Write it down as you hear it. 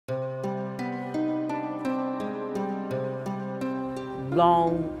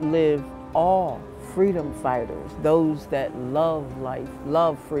Long live all freedom fighters, those that love life,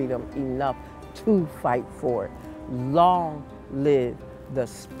 love freedom enough to fight for it. Long live the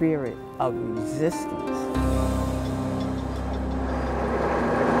spirit of resistance.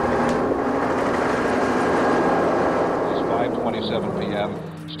 It's 5:27 p.m.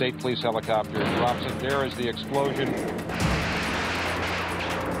 State police helicopter drops it. There is the explosion.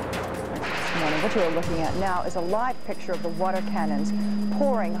 What you are looking at now is a live picture of the water cannons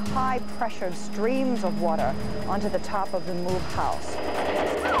pouring high-pressured streams of water onto the top of the MOVE house.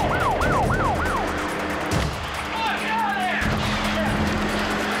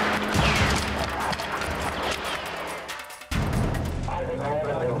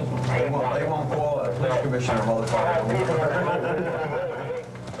 They won't call a police commissioner, motherfucker.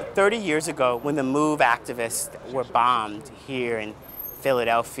 30 years ago, when the MOVE activists were bombed here in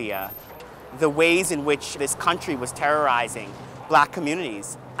Philadelphia, the ways in which this country was terrorizing black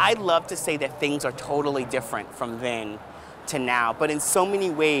communities, I'd love to say that things are totally different from then to now, but in so many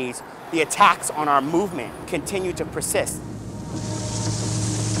ways, the attacks on our movement continue to persist.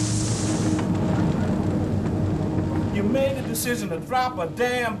 You made the decision to drop a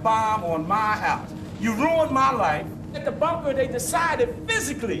damn bomb on my house. You ruined my life. At the bunker, they decided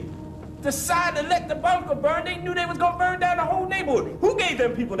physically to let the bunker burn. They knew they was gonna burn down the whole neighborhood. Who gave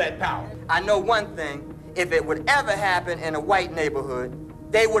them people that power? I know one thing, if it would ever happen in a white neighborhood,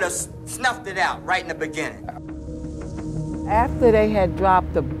 they would have snuffed it out right in the beginning. After they had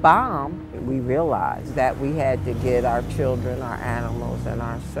dropped the bomb, we realized that we had to get our children, our animals, and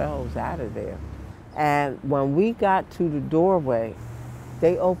ourselves out of there. And when we got to the doorway,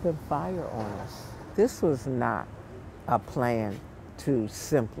 they opened fire on us. This was not a plan to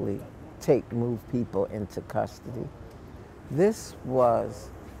simply move people into custody. This was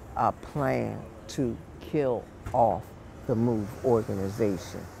a plan to kill off the MOVE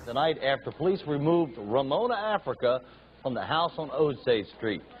organization. The night after police removed Ramona Africa from the house on Osage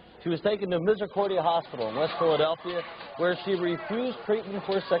Street. She was taken to Misericordia Hospital in West Philadelphia, where she refused treatment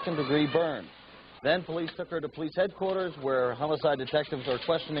for a second-degree burn. Then police took her to police headquarters, where homicide detectives are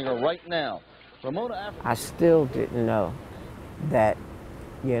questioning her right now. Ramona Africa... I still didn't know that,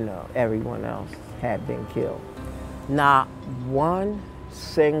 everyone else had been killed. Not one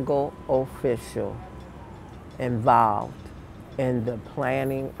single official involved in the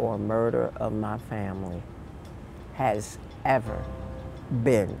planning or murder of my family has ever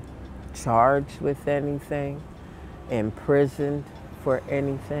been charged with anything, imprisoned for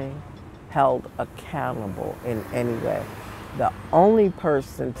anything, held accountable in any way. The only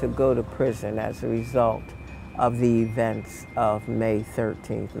person to go to prison as a result of the events of May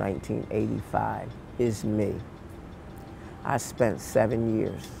 13th, 1985 is me. I spent 7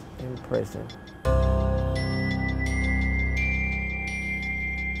 years in prison.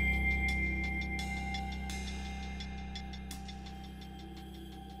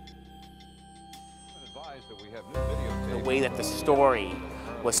 The way that the story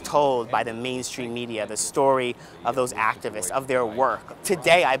was told by the mainstream media, the story of those activists, of their work.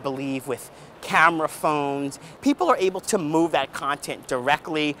 Today, I believe with camera phones, people are able to move that content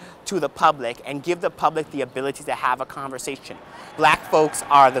directly to the public and give the public the ability to have a conversation. Black folks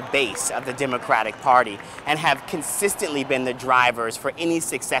are the base of the Democratic Party and have consistently been the drivers for any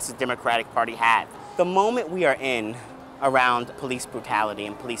success the Democratic Party had. The moment we are in around police brutality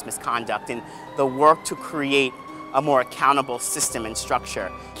and police misconduct and the work to create a more accountable system and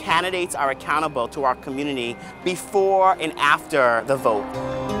structure. Candidates are accountable to our community before and after the vote.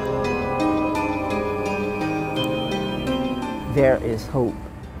 There is hope.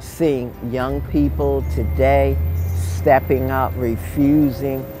 Seeing young people today stepping up,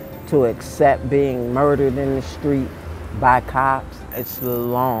 refusing to accept being murdered in the street by cops, it's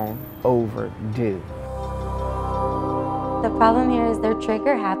long overdue. The problem here is they're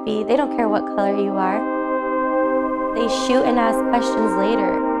trigger happy. They don't care what color you are. They shoot and ask questions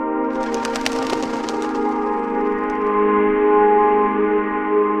later.